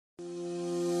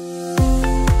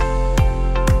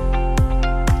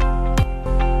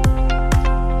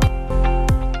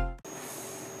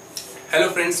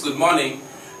friends, good morning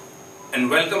and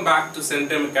welcome back to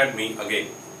CENTUM Academy again.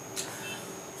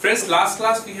 Friends, last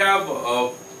class we have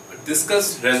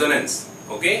discussed resonance,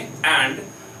 okay, and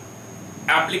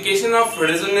application of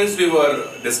resonance we were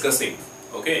discussing,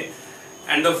 okay,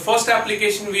 and the first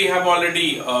application we have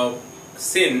already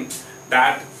seen,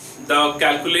 that the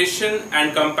calculation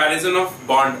and comparison of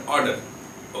bond order,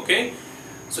 okay.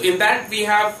 So in that we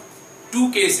have two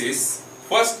cases.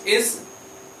 First is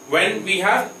when we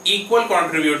have equal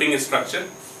contributing structure,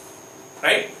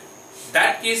 right?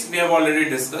 That case we have already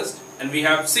discussed, and we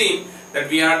have seen that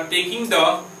we are taking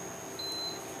the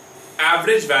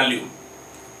average value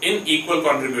in equal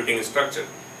contributing structure,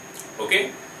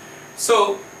 okay.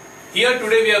 So here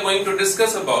today we are going to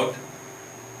discuss about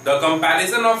the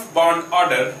comparison of bond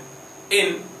order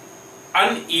in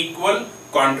unequal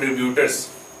contributors,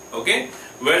 okay,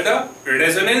 where the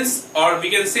resonance, or we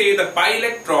can say the pi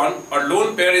electron or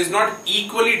lone pair, is not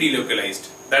equally delocalized.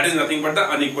 That is nothing but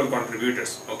the unequal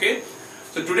contributors, okay.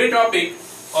 So today topic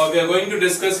we are going to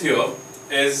discuss here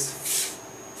is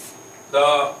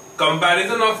the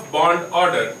comparison of bond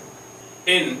order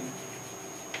in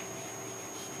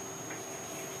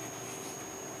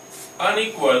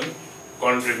unequal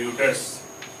contributors.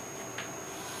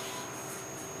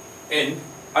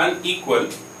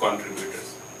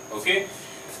 Okay,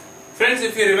 friends,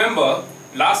 if you remember,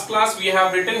 last class we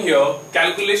have written here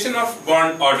calculation of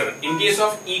bond order in case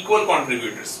of equal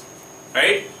contributors,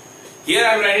 right? Here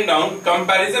I am writing down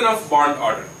comparison of bond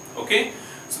order, okay.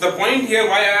 So the point here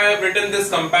why I have written this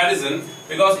comparison,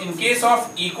 because in case of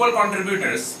equal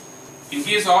contributors,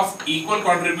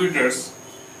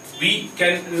 we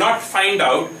cannot find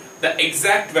out the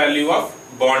exact value of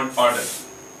bond order.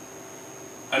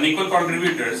 Unequal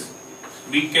contributors,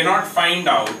 we cannot find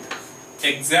out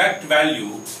exact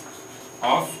value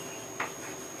of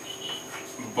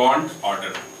bond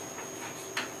order.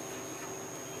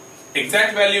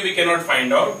 Exact value we cannot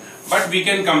find out, but we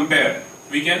can compare.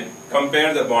 We can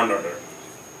compare the bond order.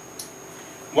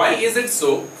 Why is it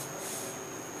so?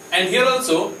 And here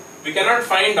also we cannot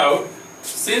find out,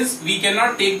 since we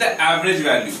cannot take the average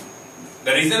value.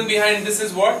 The reason behind this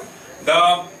is what?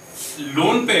 The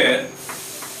lone pair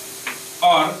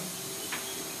or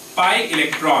pi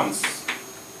electrons,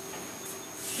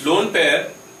 lone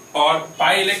pair or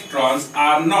pi electrons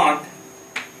are not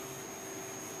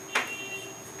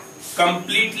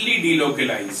completely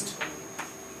delocalized.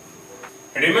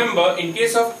 Remember, in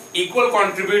case of equal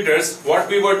contributors, what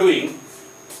we were doing,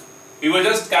 we were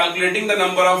just calculating the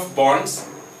number of bonds,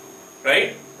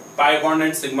 right? Pi bond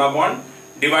and sigma bond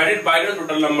divided by the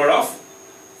total number of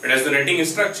resonating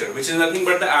structure, which is nothing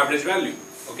but the average value,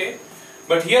 okay.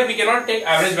 But here we cannot take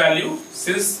average value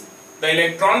since the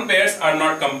electron pairs are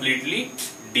not completely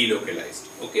delocalized,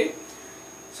 okay.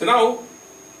 So now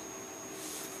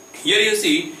here you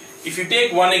see, if you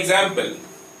take one example,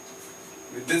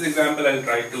 with this example I will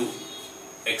try to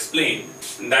explain,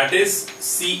 that is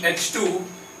CH2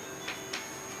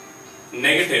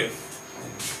 negative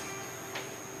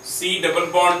C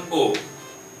double bond O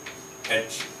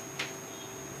H,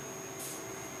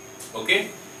 okay.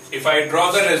 If I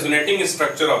draw the resonating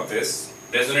structure of this,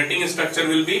 resonating structure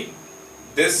will be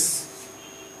this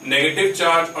negative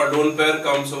charge or lone pair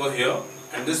comes over here,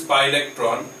 and this pi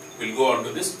electron will go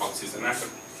onto this oxygen atom.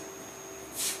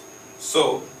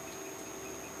 So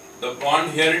the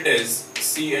bond here it is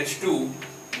CH2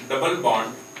 double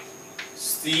bond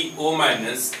CO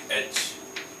minus H,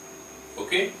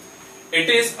 okay. It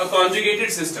is a conjugated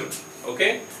system,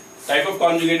 okay. Type of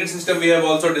conjugated system we have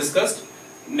also discussed.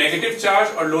 Negative charge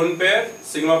or lone pair,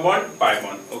 sigma bond, pi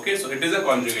bond, okay. So it is a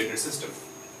conjugated system,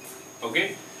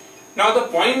 okay. Now the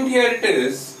point here it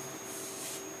is,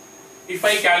 if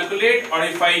I calculate or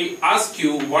if I ask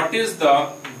you what is the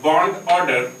bond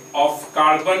order of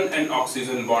carbon and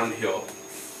oxygen bond here,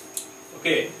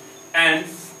 okay, and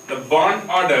the bond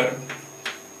order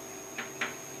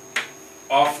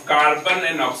of carbon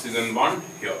and oxygen bond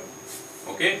here,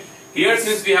 okay. Here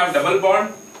since we have double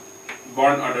bond,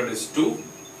 bond order is 2.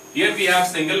 Here we have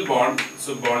single bond,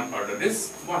 so bond order is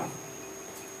 1,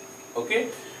 okay.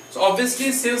 So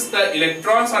obviously since the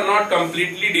electrons are not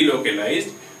completely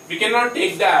delocalized, we cannot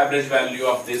take the average value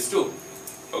of these two,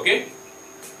 okay.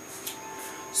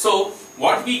 So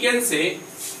what we can say,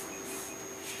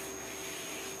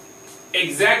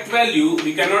 exact value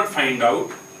we cannot find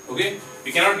out, okay.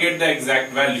 We cannot get the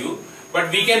exact value,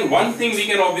 but we can, one thing we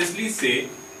can obviously say,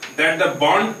 that the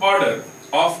bond order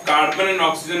of carbon and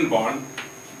oxygen bond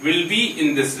will be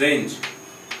in this range,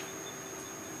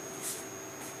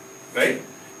 right?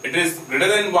 It is greater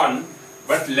than 1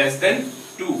 but less than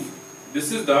 2.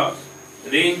 This is the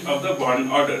range of the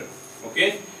bond order.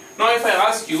 Okay. Now if I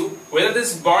ask you whether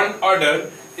this bond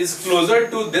order is closer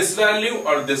to this value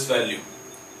or this value,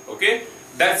 okay,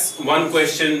 that's one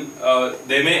question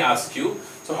they may ask you.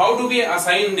 So how do we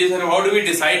assign this and how do we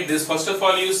decide this? First of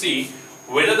all, you see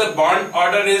whether the bond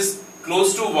order is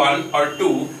close to 1 or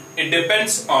 2. It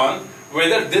depends on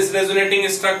whether this resonating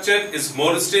structure is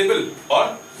more stable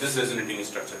or this resonating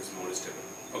structure is more stable.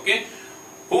 Okay,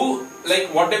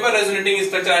 like whatever resonating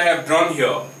structure I have drawn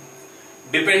here,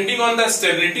 depending on the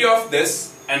stability of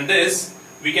this and this,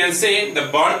 we can say the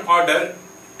bond order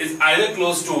is either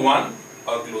close to 1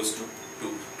 or close to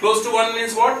 2. Close to 1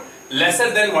 means what?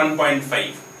 Lesser than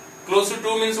 1.5. Close to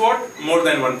 2 means what? More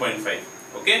than 1.5.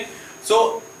 Okay.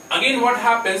 So again, what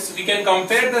happens? We can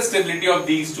compare the stability of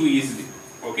these two easily.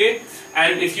 Okay.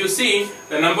 And if you see,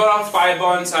 the number of pi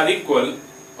bonds are equal.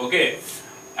 Okay.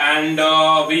 And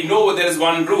we know there is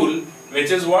one rule,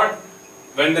 which is what?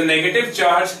 When the negative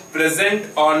charge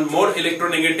present on more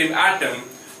electronegative atom,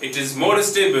 it is more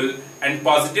stable, and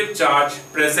positive charge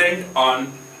present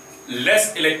on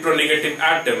less electronegative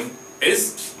atom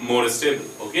is more stable.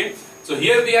 Okay. So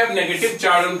here we have negative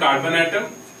charge on carbon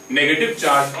atom, negative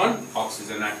charge on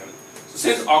oxygen atom. So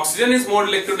since oxygen is more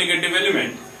electronegative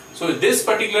element, so this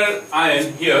particular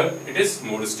ion here, it is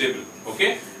more stable.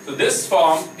 Okay. So this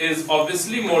form is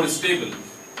obviously more stable.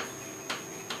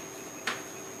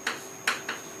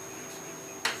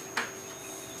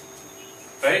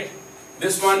 Right?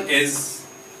 This one is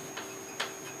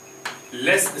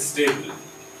less stable.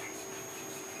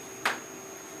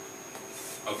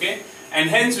 Okay? And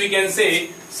hence we can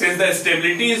say, since the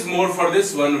stability is more for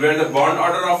this one, where the bond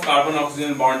order of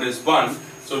carbon-oxygen bond is 1,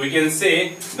 so we can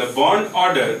say the bond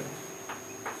order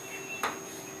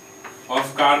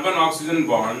of carbon-oxygen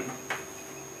bond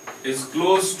is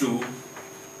close to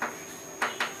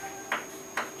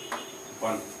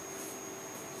 1.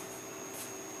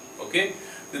 Okay?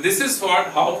 So this is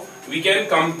how we can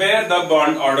compare the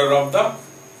bond order of the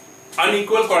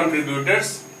unequal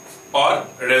contributors or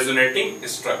resonating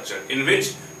structure in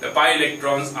which the pi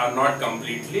electrons are not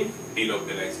completely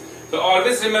delocalized. So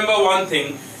always remember one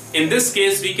thing, in this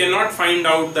case we cannot find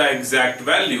out the exact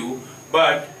value,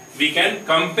 but we can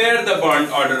compare the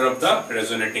bond order of the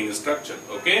resonating structure.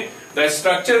 Okay, the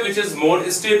structure which is more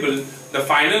stable, the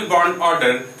final bond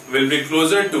order will be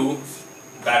closer to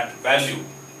that value,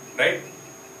 right?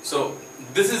 So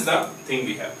this is the thing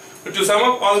we have. But to sum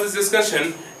up all this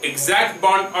discussion, exact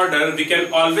bond order we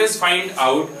can always find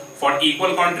out for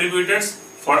equal contributors.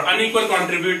 For unequal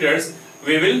contributors,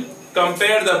 we will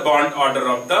compare the bond order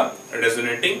of the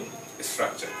resonating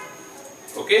structure.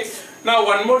 Okay. Now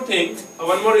one more thing,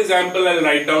 one more example I'll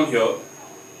write down here.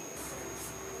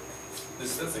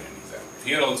 This is the second example.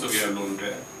 Here also we have lone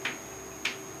pair.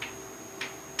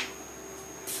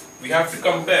 We have to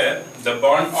compare the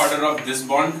bond order of this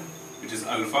bond, which is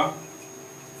alpha,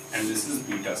 and this is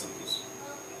beta, suppose.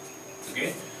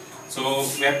 Okay. So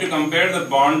we have to compare the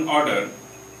bond order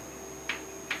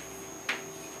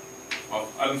of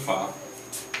alpha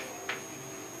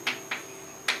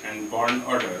and bond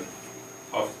order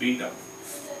of beta.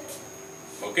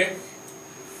 Okay.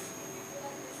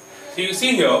 So you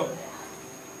see here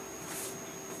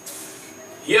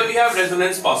we have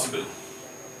resonance possible.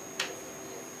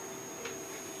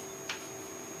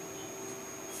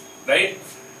 Right?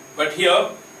 But here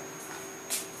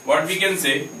what we can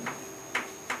say,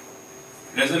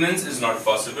 resonance is not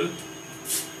possible,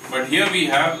 but here we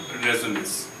have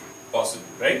resonance possible,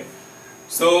 right?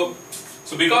 So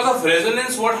because of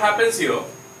resonance, what happens here,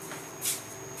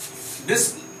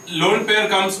 this lone pair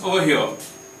comes over here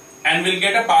and will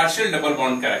get a partial double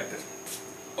bond character.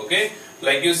 Okay,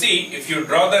 like you see, if you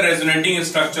draw the resonating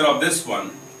structure of this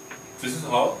one, this is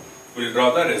how we will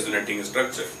draw the resonating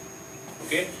structure.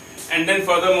 Okay, and then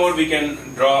furthermore we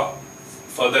can draw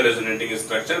further resonating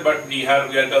structure, but we are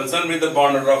concerned with the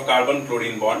bond order of carbon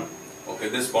chlorine bond. Okay,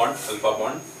 this bond, alpha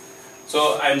bond.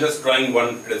 So I am just drawing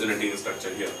one resonating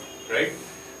structure here, right?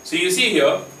 So you see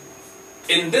here,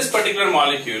 in this particular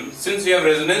molecule, since we have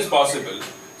resonance possible,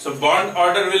 so bond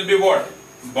order will be what?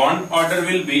 Bond order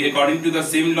will be, according to the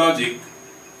same logic,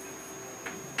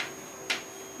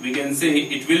 we can say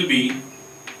it will be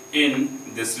in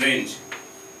this range,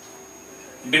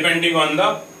 depending on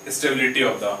the stability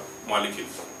of the molecule,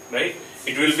 right?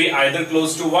 It will be either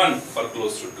close to 1 or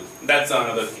close to 2. That's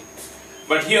another thing.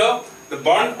 But here, the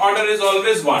bond order is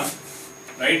always 1,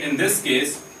 right? In this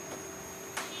case,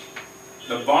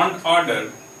 the bond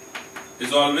order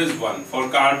is always 1. For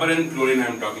carbon and chlorine I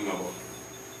am talking about.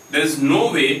 There is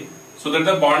no way so that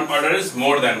the bond order is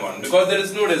more than 1, because there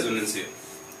is no resonance here,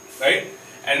 right?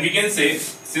 And we can say,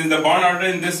 since the bond order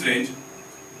in this range,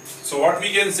 So what we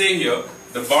can say here,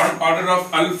 the bond order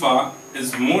of alpha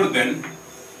is more than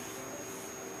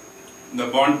the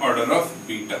bond order of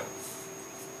beta.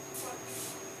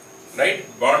 Right?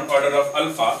 Bond order of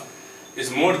alpha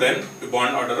is more than the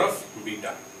bond order of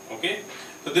beta. Okay?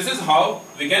 So this is how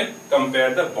we can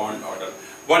compare the bond order.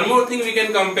 One more thing we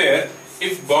can compare,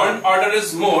 if bond order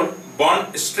is more,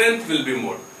 bond strength will be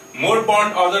more. More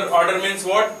bond order means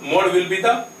what? More will be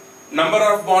the number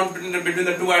of bond between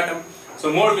the two atoms.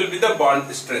 So more will be the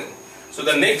bond strength. So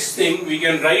the next thing we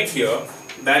can write here,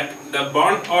 that the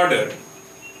bond order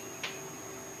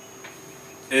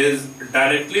is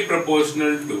directly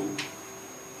proportional to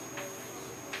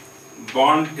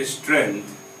bond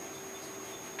strength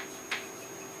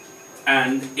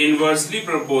and inversely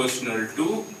proportional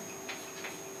to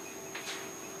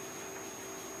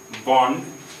bond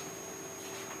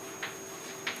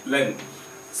length.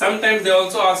 Sometimes they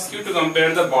also ask you to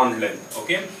compare the bond length.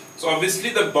 Okay, so obviously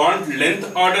the bond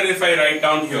length order, if I write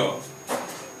down here,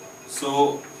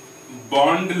 so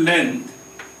bond length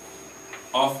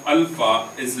of alpha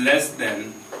is less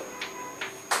than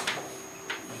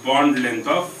bond length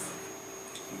of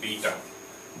beta.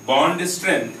 Bond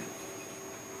strength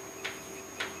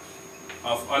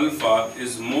of alpha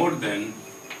is more than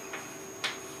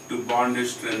to bond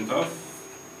strength of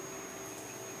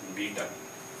beta.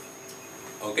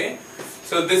 Okay,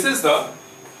 so this is the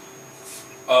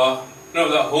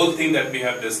the whole thing that we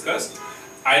have discussed.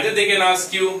 Either they can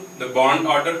ask you the bond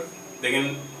order, they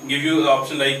can give you the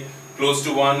option like close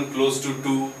to 1, close to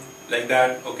 2, like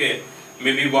that. Okay,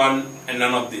 maybe 1 and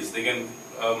none of these. They can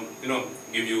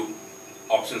give you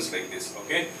options like this.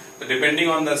 Okay, so depending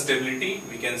on the stability,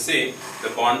 we can say the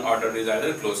bond order is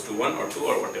either close to 1 or 2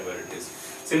 or whatever it is.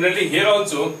 Similarly here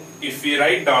also, if we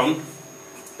write down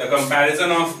the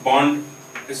comparison of bond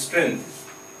strength,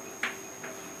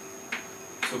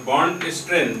 so bond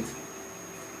strength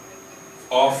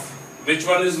of which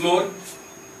one is more,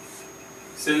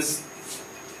 since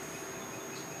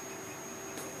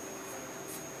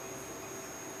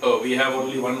we have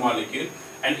only one molecule,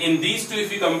 and in these two if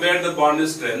we compare the bond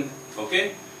strength,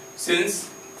 okay, since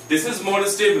this is more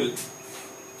stable,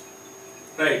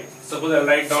 right, suppose I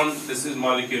write down this is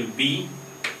molecule B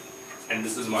and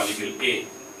this is molecule A,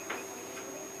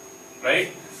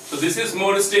 right, so this is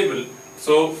more stable,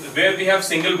 so where we have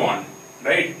single bond,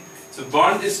 right, so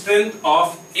bond strength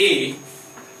of A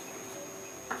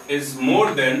is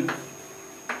more than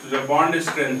to the bond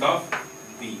strength of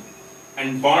B,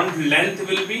 and bond length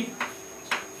will be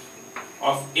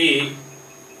of A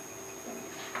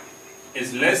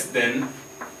is less than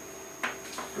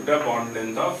to the bond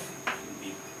length of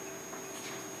B,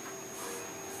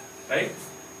 right.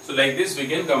 So like this we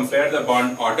can compare the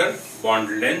bond order,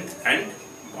 bond length and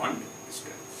bond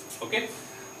strength. Okay,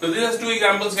 so these are two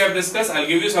examples we have discussed. I'll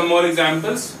give you some more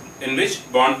examples in which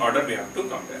bond order we have to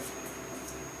compare.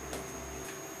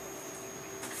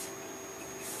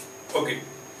 Okay,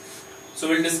 so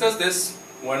we'll discuss this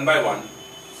one by one.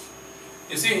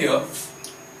 You see here,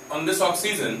 on this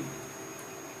oxygen,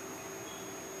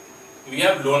 we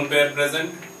have lone pair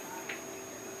present,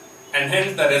 and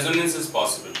hence the resonance is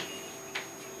possible.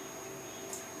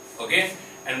 Okay,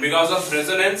 and because of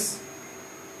resonance,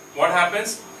 what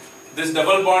happens? This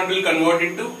double bond will convert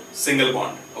into single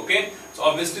bond. Okay, so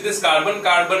obviously this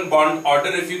carbon-carbon bond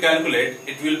order, if you calculate,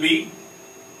 it will be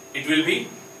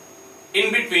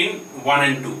in between 1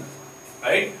 and 2,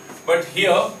 right? But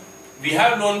here we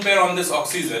have lone pair on this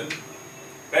oxygen,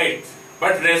 right?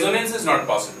 But resonance is not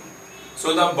possible.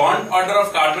 So the bond order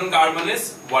of carbon-carbon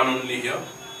is 1 only here,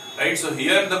 right? So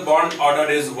here the bond order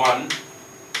is 1,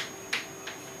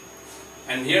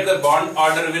 and here the bond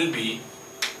order will be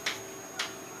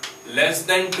less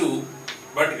than 2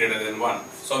 but greater than 1.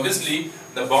 So obviously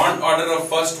the bond order of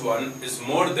first one is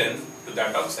more than to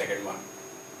that of second one.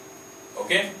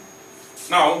 Okay.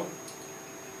 Now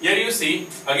here you see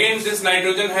again this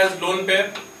nitrogen has lone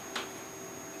pair.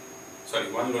 Sorry,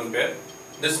 one lone pair.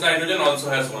 This nitrogen also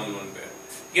has one lone pair.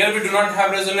 Here we do not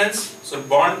have resonance, so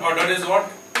bond order is what?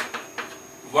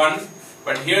 1.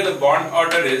 But here the bond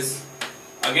order is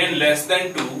again less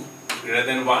than 2, greater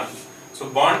than 1. So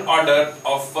bond order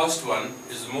of first one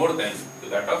is more than to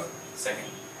that of second.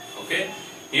 Okay.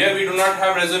 Here we do not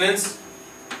have resonance,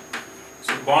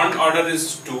 so bond order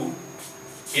is 2.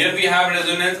 Here we have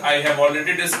resonance, I have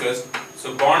already discussed.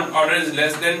 So bond order is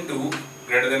less than 2,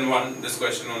 greater than 1. This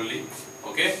question only.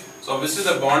 Okay. So obviously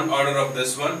the bond order of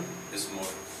this one is more.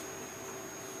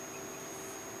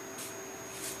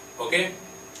 Okay.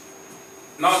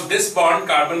 Now this bond,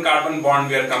 carbon-carbon bond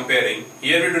we are comparing.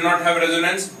 Here we do not have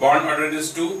resonance, bond order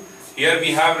is 2. Here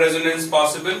we have resonance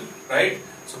possible, right?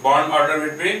 So bond order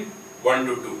between 1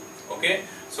 to 2. Okay,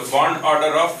 so bond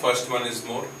order of first one is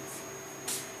more.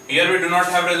 Here we do not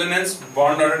have resonance,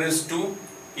 bond order is 2.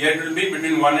 Here it will be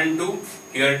between 1 and 2.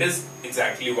 Here it is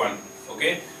exactly 1.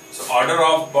 Okay, so order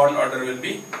of bond order will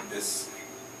be this.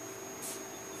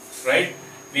 Right?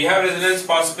 We have resonance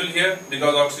possible here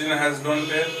because oxygen has lone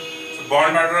pair. So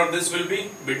bond order of this will be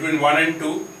between 1 and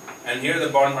 2, and here the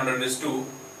bond order is 2.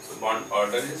 So bond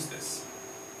order is this.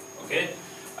 Okay.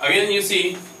 Again you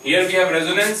see, here we have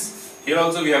resonance, here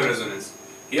also we have resonance.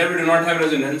 Here we do not have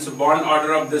resonance, so bond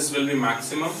order of this will be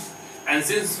maximum. And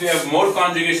since we have more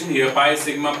conjugation here, pi,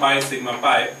 sigma, pi,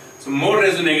 so more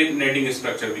resonating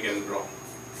structure we can draw.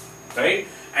 Right?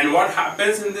 And what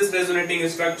happens in this resonating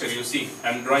structure, you see, I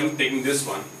am taking this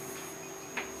one.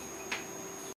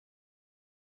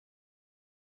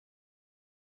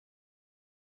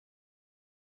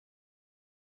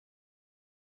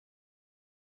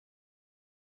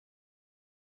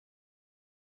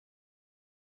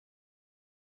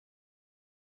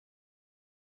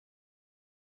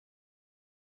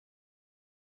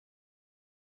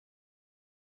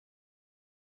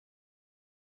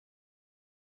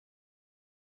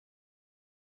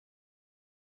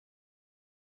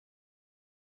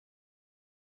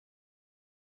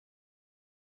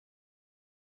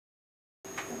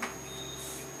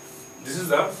 This is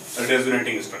the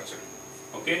resonating structure.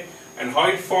 Okay, and how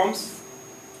it forms?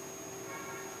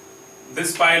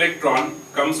 This pi electron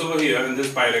comes over here and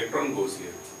this pi electron goes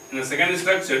here. In the second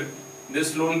structure,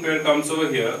 this lone pair comes over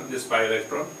here, this pi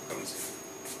electron comes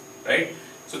here. Right?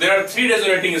 So there are 3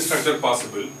 resonating structure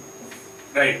possible.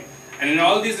 Right? And in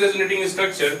all these resonating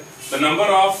structure, the number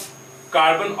of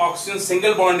carbon oxygen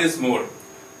single bond is more.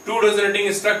 2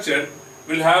 resonating structure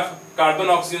will have carbon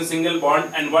oxygen single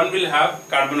bond and one will have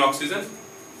carbon oxygen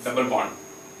double bond.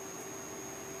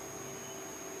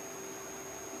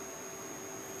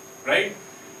 Right?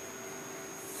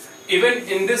 Even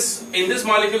in this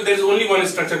molecule there is only one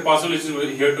structure possible, which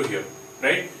is here to here.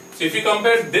 Right? So if you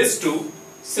compare this two,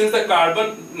 since the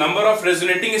carbon number of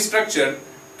resonating structure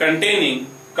containing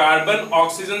carbon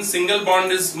oxygen single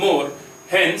bond is more,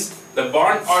 hence the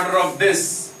bond order of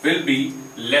this will be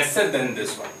lesser than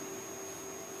this one.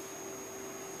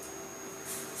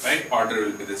 Right? Order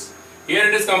will be this. Here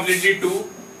it is completely 2.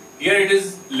 Here it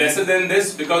is lesser than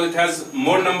this because it has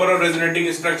more number of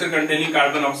resonating structure containing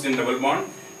carbon oxygen double bond.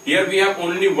 Here we have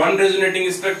only one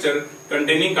resonating structure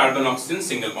containing carbon oxygen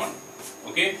single bond.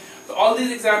 Okay. So all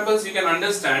these examples you can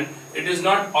understand, it is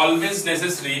not always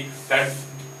necessary that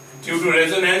due to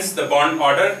resonance the bond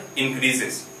order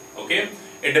increases. Okay.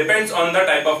 It depends on the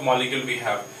type of molecule we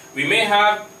have. We may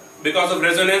have, because of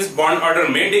resonance, bond order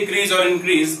may decrease or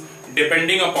increase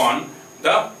depending upon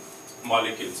the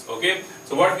molecules. Okay.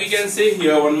 So what we can say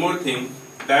here, one more thing,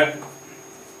 that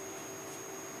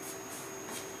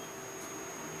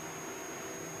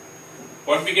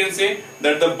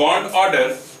the bond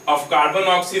order of carbon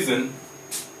oxygen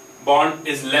bond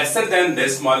is lesser than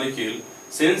this molecule,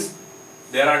 since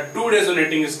there are 2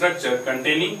 resonating structure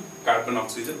containing carbon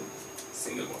oxygen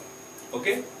single bond.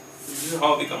 Okay. This is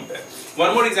how we compare.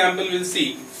 One more example we'll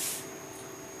see,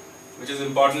 which is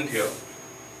important here.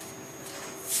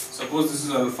 Suppose this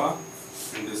is alpha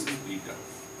and this is beta.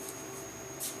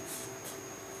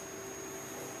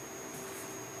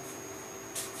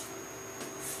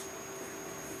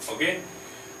 Okay.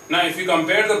 Now if you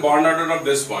compare the bond order of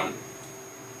this one,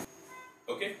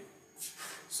 okay,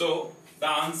 so the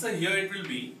answer here it will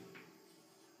be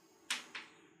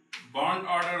bond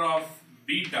order of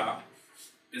beta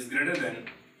is greater than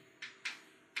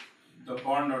the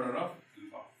bond order of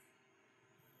alpha.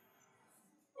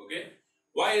 Okay.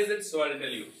 Why is it so? I'll tell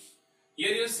you.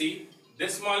 Here you see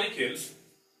this molecule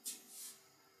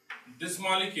and this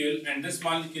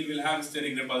molecule will have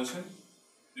steric repulsion.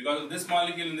 Because of this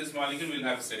molecule and this molecule will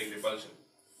have steric repulsion.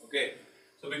 Okay.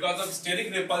 So because of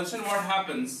steric repulsion, what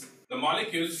happens? The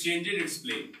molecules changes its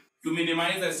plane to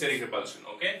minimize the steric repulsion.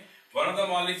 Okay. One of the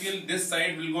molecule, this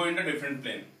side will go into a different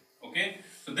plane. Okay.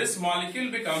 So this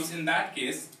molecule becomes, in that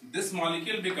case, this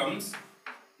molecule becomes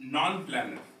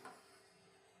non-planar.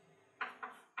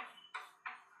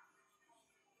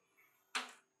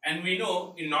 And we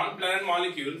know in non-planar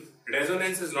molecule,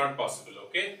 resonance is not possible.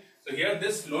 Okay. So here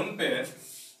this lone pair,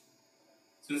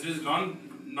 since it is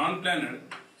non-planar,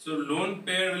 so lone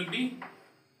pair will be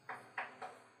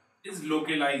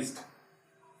localized.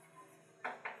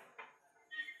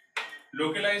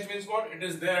 Localized means what? It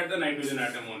is there at the nitrogen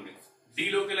atom only.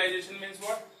 Delocalization means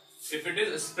what? If it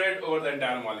is spread over the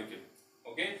entire molecule.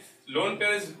 Okay. Lone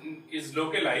pair is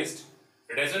localized.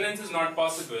 Resonance is not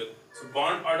possible. So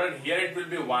bond order here it will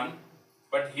be 1,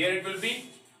 but here it will be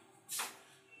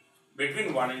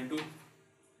between 1 and 2,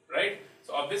 right?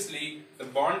 So obviously the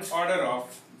bond order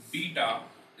of beta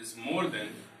is more than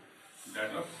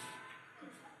that of,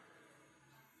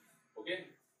 okay?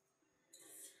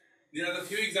 These are the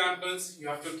few examples you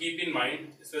have to keep in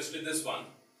mind, especially this one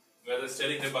where the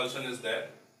steric repulsion is there.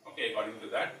 Okay, according to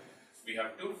that we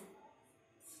have to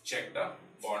check the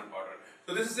bond order.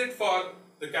 So this is it for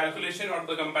the calculation or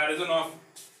the comparison of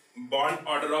bond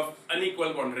order of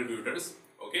unequal contributors.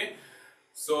 Okay,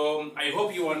 so I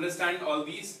hope you understand all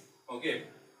these. Okay,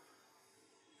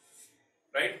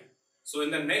 right? So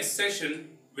in the next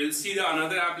session we'll see the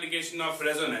another application of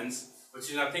resonance, which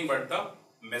is nothing but the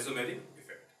mesomeric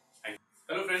effect.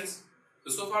 Hello friends,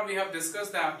 so far we have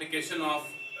discussed the application of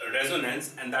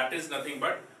resonance, and that is nothing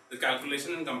but the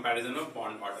calculation and comparison of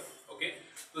bond order. Okay,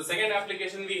 so the second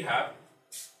application we have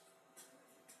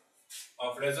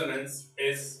of resonance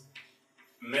is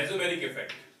mesomeric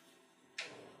effect.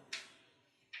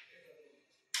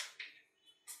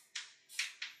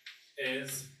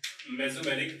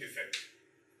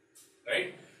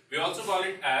 Right? We also call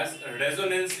it as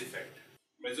resonance effect,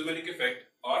 mesomeric effect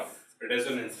or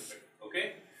resonance effect.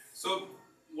 Okay, so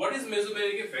what is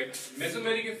mesomeric effect?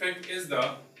 Mesomeric effect is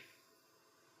the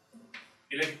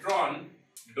electron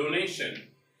donation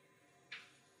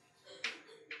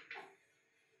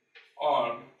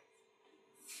or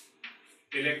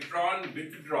electron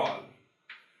withdrawal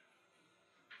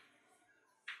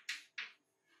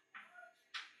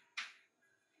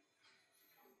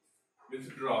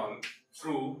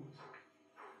through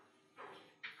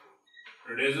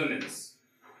resonance.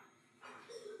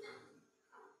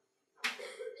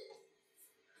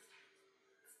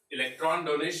 Electron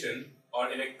donation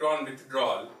or electron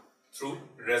withdrawal through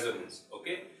resonance.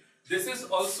 Okay, this is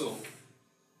also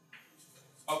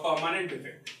a permanent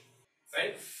effect,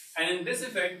 right? And in this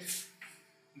effect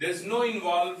there's no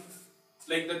involved,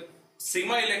 like the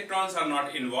sigma electrons are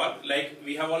not involved. Like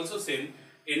we have also seen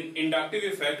in inductive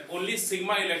effect only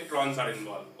sigma electrons are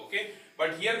involved. Okay,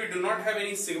 but here we do not have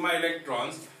any sigma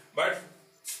electrons, but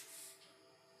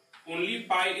only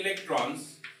pi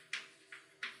electrons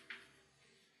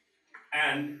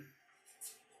and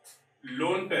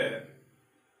lone pair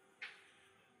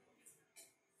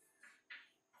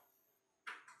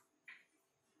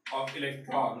of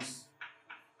electrons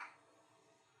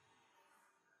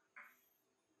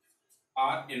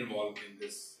are involved in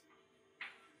this.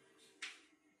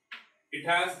 It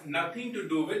has nothing to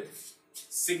do with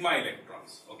sigma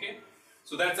electrons. Okay,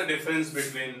 so that's the difference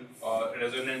between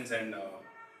resonance and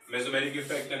mesomeric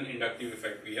effect and inductive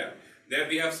effect. We have there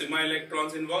we have sigma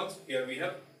electrons involved, here we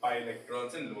have pi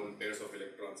electrons and lone pairs of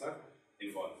electrons are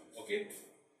involved. Okay,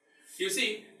 you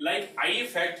see, like I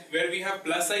effect where we have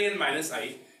plus I and minus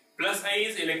I. Plus I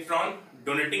is electron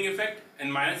donating effect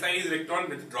and minus I is electron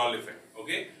withdrawal effect.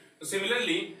 Okay, so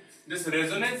similarly this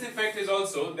resonance effect is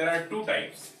also, there are two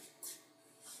types.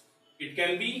 It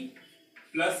can be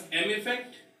plus M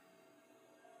effect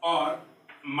or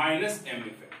minus M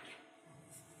effect.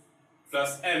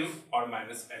 Plus M or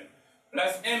minus M.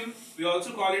 Plus M we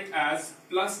also call it as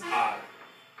plus R,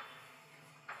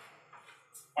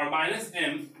 or minus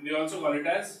M we also call it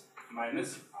as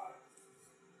minus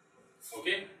R.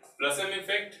 Okay, plus M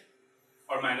effect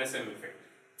or minus M effect.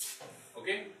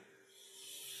 Okay,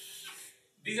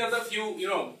 these are the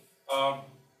few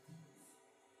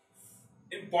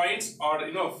points or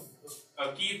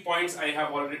key points I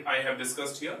have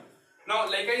discussed here. Now,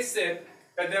 like I said,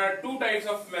 that there are two types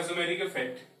of mesomeric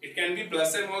effect. It can be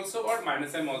plus M also or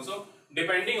minus M also,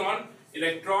 depending on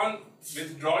electron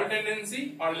withdrawal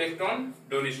tendency or electron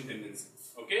donation tendency.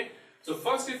 Okay, so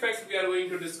first effect we are going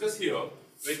to discuss here,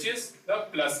 which is the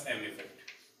plus M effect.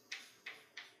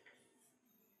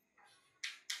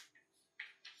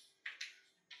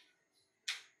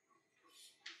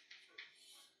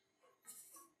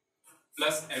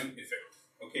 Plus M effect.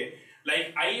 Okay,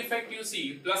 like I effect, you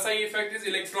see, plus I effect is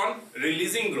electron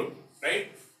releasing group,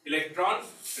 right? Electron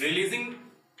releasing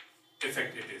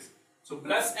effect it is. So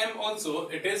plus M also,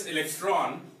 it is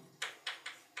electron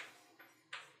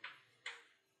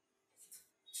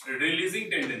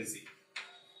releasing tendency.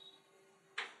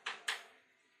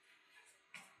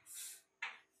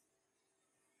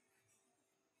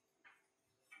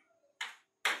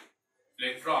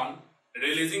 Electron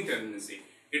releasing tendency.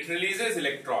 It releases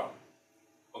electron.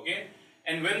 Okay,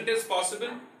 and when it is possible,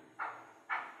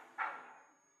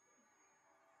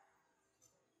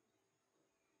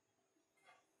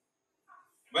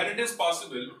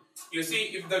 you see,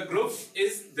 if the group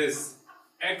is this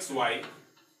XY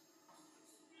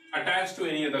attached to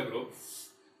any other group,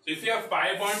 so if you have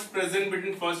pi bonds present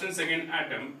between first and second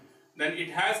atom, then it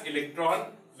has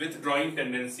electron withdrawing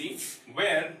tendency,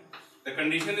 where the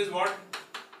condition is what?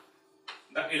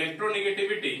 The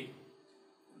electronegativity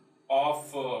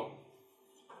of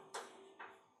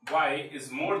Y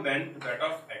is more than that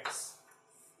of X.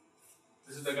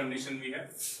 This is the condition we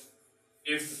have.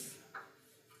 If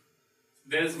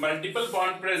there is multiple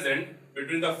bond present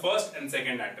between the first and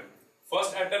second atom.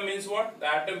 First atom means what? The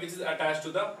atom which is attached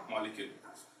to the molecule.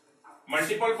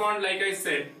 Multiple bond, like I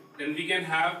said, then we can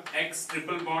have X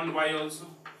triple bond Y also.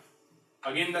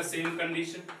 Again the same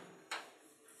condition,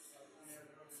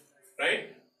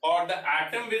 right? Or the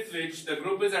atom with which the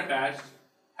group is attached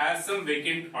has some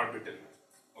vacant orbital.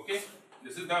 Okay,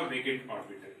 this is the vacant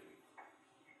orbital.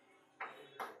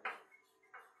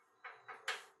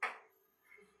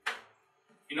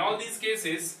 In all these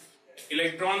cases,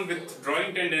 electron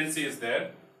withdrawing tendency is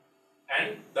there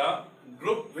and the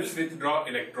group will withdraw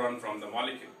electron from the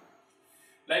molecule.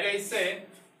 Like I say,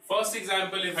 first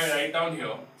example, if I write down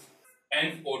here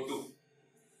NO2,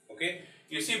 okay,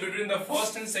 you see between the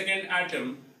first and second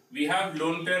atom we have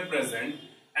lone pair present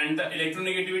and the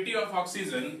electronegativity of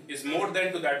oxygen is more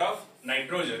than to that of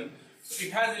nitrogen. So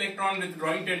it has electron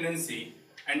withdrawing tendency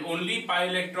and only pi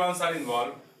electrons are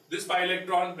involved. This pi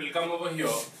electron will come over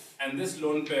here and this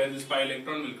lone pair, this pi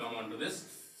electron will come onto this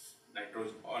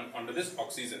nitrogen, onto this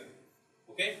oxygen.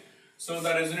 Okay, so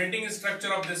the resonating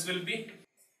structure of this will be,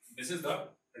 this is the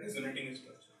resonating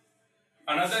structure.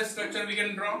 Another structure we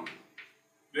can draw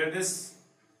where this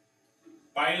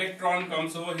pi electron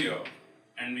comes over here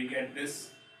and we get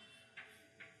this.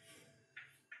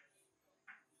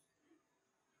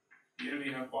 Here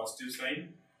we have positive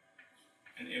sign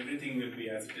and everything will be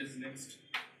as it is next.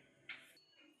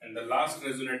 And the last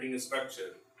resonating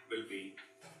structure will be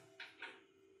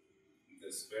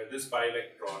this, where this pi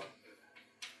electron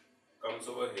comes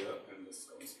over here and this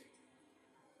comes here.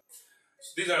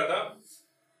 So these are the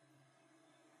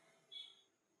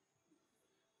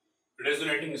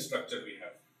resonating structure we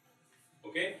have.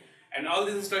 Okay, and all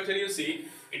this structure you see,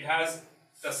 it has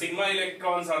the sigma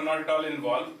electrons are not at all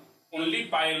involved, only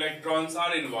pi electrons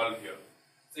are involved here.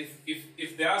 So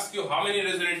if they ask you how many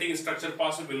resonating structure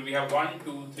possible, we have 1,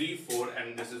 2, 3, 4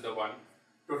 and this is the one.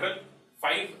 Total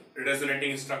 5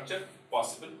 resonating structure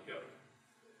possible here.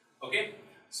 Okay,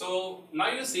 so now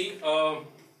you see,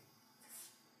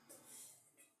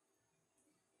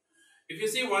 if you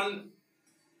see one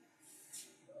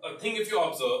thing, if you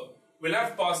observe, we'll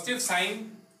have positive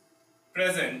sign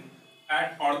present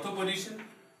at ortho position,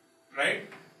 right?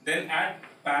 Then at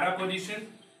para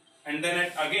position and then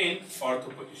at again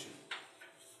ortho position.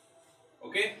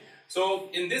 Okay, so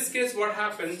in this case what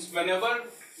happens, whenever,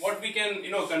 what we can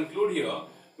conclude here,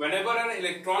 whenever an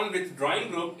electron withdrawing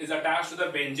group is attached to the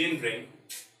benzene ring,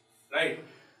 right,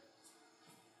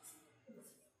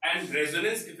 and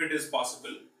resonance if it is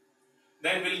possible,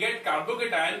 then we'll get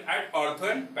carbocation at ortho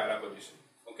and para position.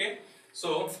 Okay,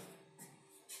 so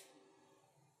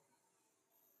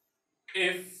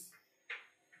if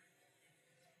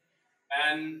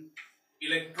an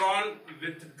electron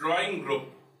withdrawing group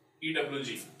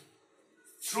EWG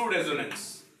through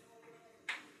resonance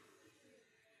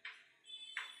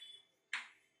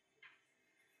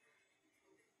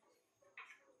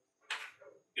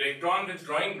electron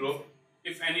withdrawing group,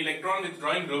 if an electron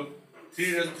withdrawing group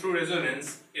through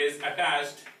resonance is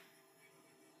attached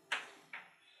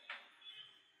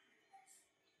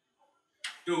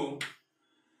to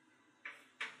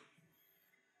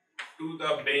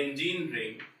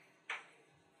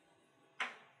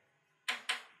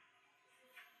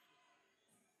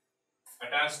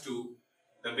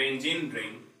the benzene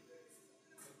ring,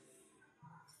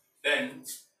 then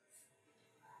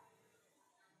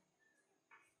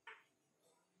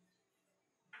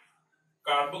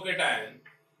carbocation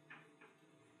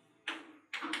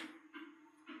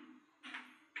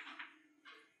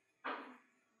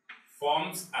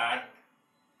forms at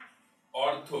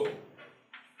ortho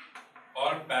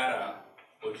or para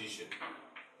position.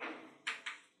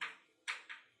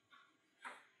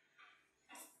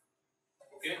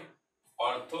 Okay,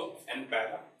 ortho and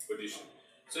para position.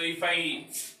 So if I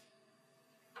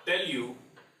tell you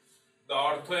the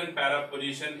ortho and para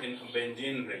position in a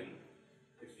benzene ring,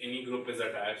 if any group is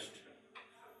attached,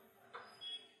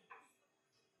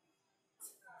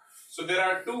 so there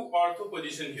are two ortho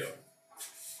position here.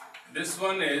 This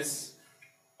one is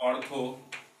ortho,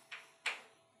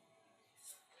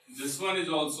 this one is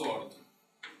also ortho,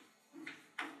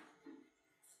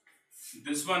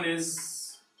 this one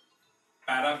is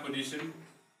para position,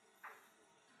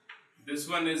 this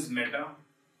one is meta,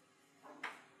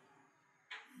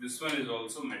 this one is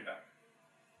also meta.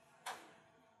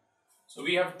 So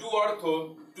we have 2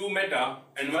 ortho, 2 meta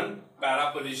and 1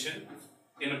 para position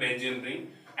in a benzene ring,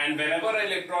 and whenever an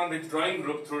electron withdrawing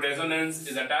group through resonance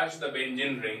is attached to the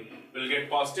benzene ring, will get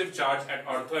positive charge at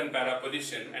ortho and para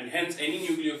position, and hence any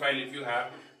nucleophile if you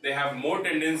have, they have more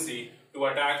tendency to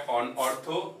attack on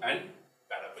ortho and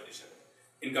para position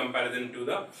in comparison to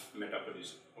the meta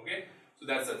position. Okay, so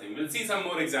that's the thing. We'll see some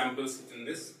more examples in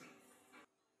this.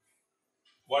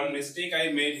 One mistake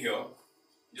I made here,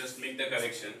 just make the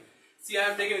correction. See, I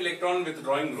have taken electron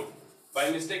withdrawing group.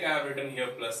 By mistake I have written here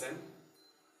plus M.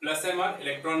 Plus M are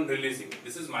electron releasing.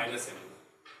 This is minus M.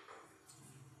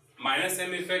 Minus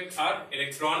M effect are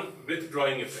electron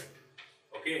withdrawing effect.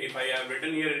 Okay, if I have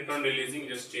written here electron releasing,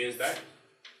 just change that.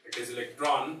 It is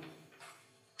electron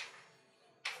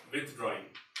withdrawing.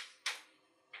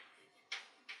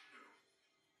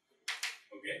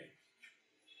 Okay,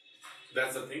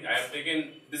 that's the thing. I have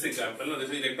taken this example. No, this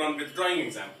is electron withdrawing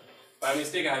example. By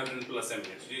mistake I have written plus M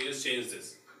here. So you just change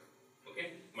this.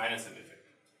 Okay, minus M effect.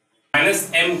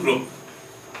 Minus M group.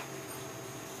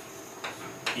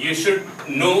 You should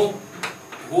know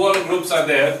who all groups are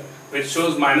there which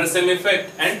shows minus M effect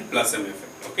and plus M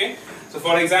effect. Okay, so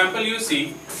for example, you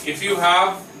see if you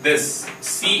have this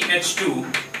CH2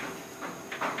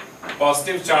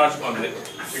 positive charge on it,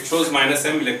 it shows minus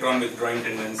M electron withdrawing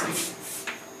tendency.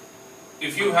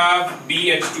 If you have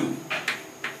BH2,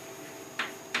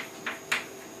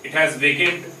 it has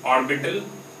vacant orbital,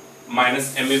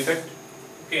 minus M effect.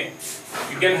 Okay,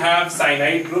 you can have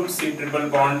cyanide group C triple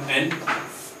bond N,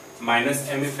 minus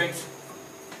M effect.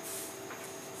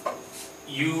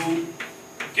 You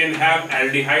can have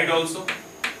aldehyde also,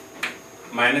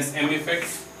 minus M effect.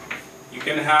 You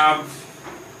can have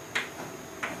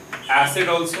acid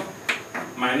also,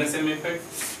 minus M effect.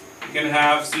 You can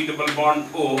have C double bond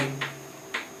O,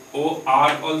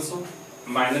 OR also,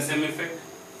 minus M effect.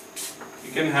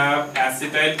 You can have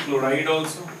acetyl chloride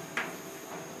also,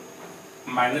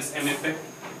 minus M effect.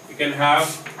 You can have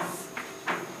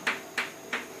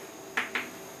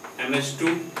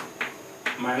NH2,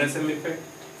 minus M effect.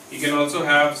 You can also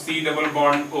have C double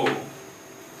bond O,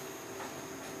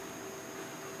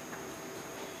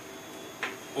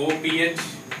 OPH,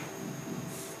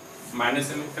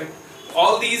 minus M effect.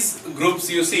 All these groups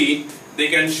you see, they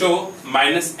can show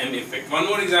minus M effect. One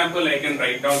more example I can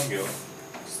write down here.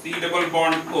 C double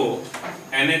bond O,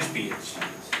 NHPH,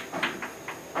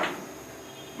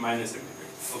 minus M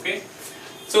effect. Okay,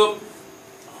 so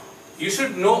you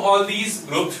should know all these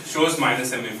groups shows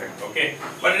minus M effect. Okay,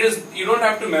 but it is, you don't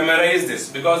have to memorize this,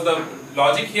 because the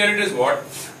logic here it is what,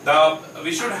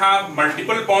 we should have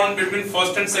multiple bond between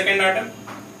first and second atom,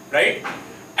 right?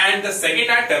 And the second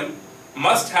atom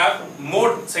must have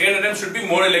more, second atom should be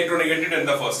more electronegative than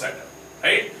the first atom,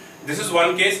 right? This is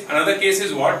one case. Another case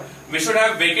is what, we should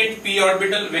have vacant p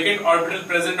orbital, vacant orbital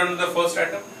present on the first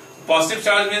atom. Positive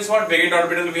charge means what, vacant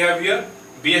orbital we have here.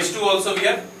 BH2 also we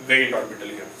have vacant orbital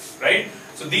here, right?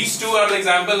 So these two are the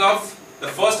example of the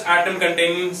first atom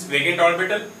containing vacant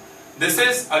orbital. This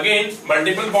is again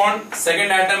multiple bond.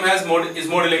 Second atom is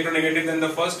more electronegative than the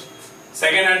first.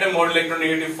 Second atom more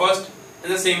electronegative first.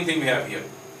 And the same thing we have here,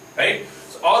 right?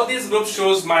 So all these groups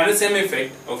shows minus M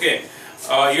effect. Okay,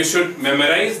 you should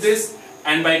memorize this,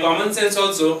 and by common sense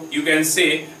also you can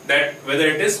say that whether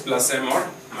it is plus M or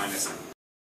minus M.